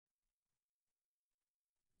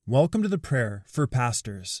Welcome to the prayer for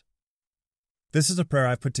pastors. This is a prayer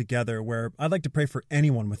I've put together where I'd like to pray for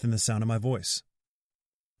anyone within the sound of my voice.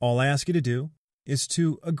 All I ask you to do is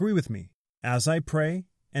to agree with me as I pray,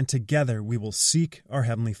 and together we will seek our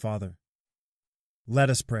Heavenly Father. Let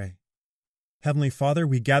us pray. Heavenly Father,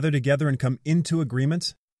 we gather together and come into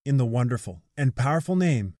agreement in the wonderful and powerful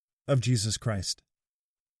name of Jesus Christ.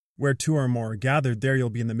 Where two or more are gathered, there you'll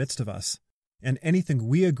be in the midst of us, and anything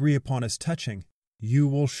we agree upon as touching, you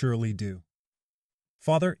will surely do.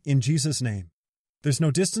 Father, in Jesus' name, there's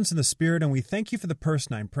no distance in the Spirit, and we thank you for the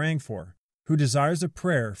person I'm praying for, who desires a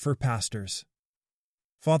prayer for pastors.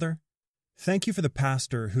 Father, thank you for the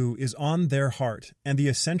pastor who is on their heart and the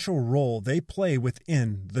essential role they play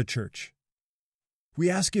within the church. We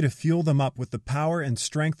ask you to fuel them up with the power and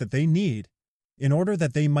strength that they need in order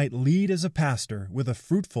that they might lead as a pastor with a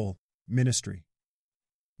fruitful ministry.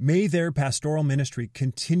 May their pastoral ministry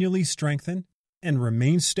continually strengthen and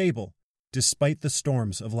remain stable despite the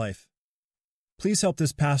storms of life. Please help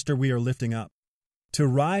this pastor we are lifting up to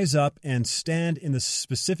rise up and stand in the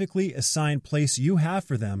specifically assigned place you have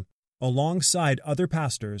for them alongside other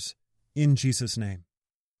pastors in Jesus' name.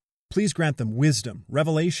 Please grant them wisdom,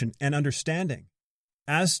 revelation, and understanding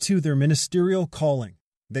as to their ministerial calling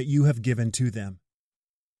that you have given to them.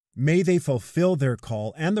 May they fulfill their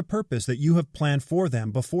call and the purpose that you have planned for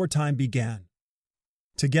them before time began.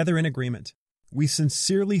 Together in agreement, we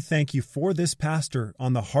sincerely thank you for this pastor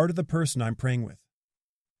on the heart of the person I'm praying with.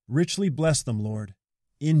 Richly bless them, Lord,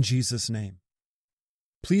 in Jesus' name.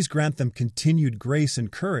 Please grant them continued grace and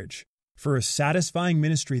courage for a satisfying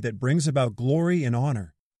ministry that brings about glory and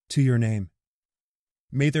honor to your name.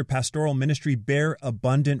 May their pastoral ministry bear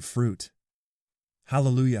abundant fruit.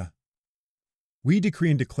 Hallelujah. We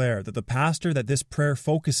decree and declare that the pastor that this prayer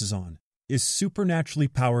focuses on is supernaturally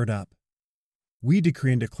powered up. We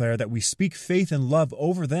decree and declare that we speak faith and love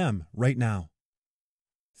over them right now.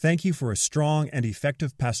 Thank you for a strong and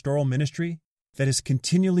effective pastoral ministry that is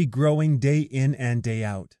continually growing day in and day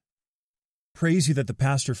out. Praise you that the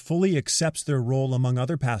pastor fully accepts their role among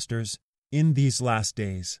other pastors in these last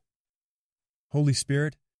days. Holy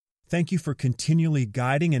Spirit, thank you for continually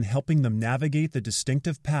guiding and helping them navigate the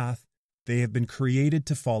distinctive path they have been created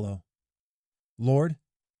to follow. Lord,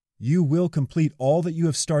 you will complete all that you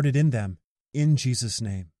have started in them in Jesus'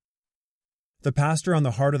 name. The pastor on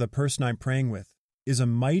the heart of the person I'm praying with is a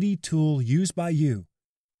mighty tool used by you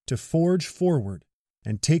to forge forward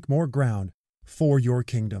and take more ground for your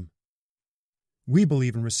kingdom. We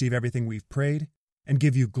believe and receive everything we've prayed and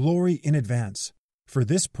give you glory in advance, for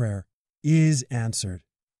this prayer is answered.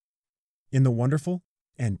 In the wonderful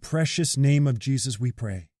and precious name of Jesus we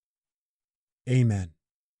pray. Amen.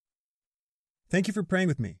 Thank you for praying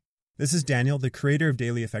with me. This is Daniel, the creator of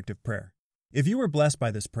Daily Effective Prayer. If you were blessed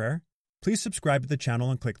by this prayer, please subscribe to the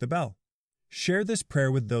channel and click the bell. Share this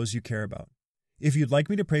prayer with those you care about. If you'd like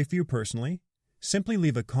me to pray for you personally, simply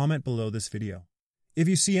leave a comment below this video. If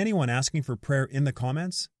you see anyone asking for prayer in the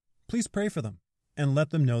comments, please pray for them and let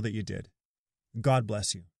them know that you did. God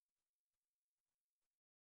bless you.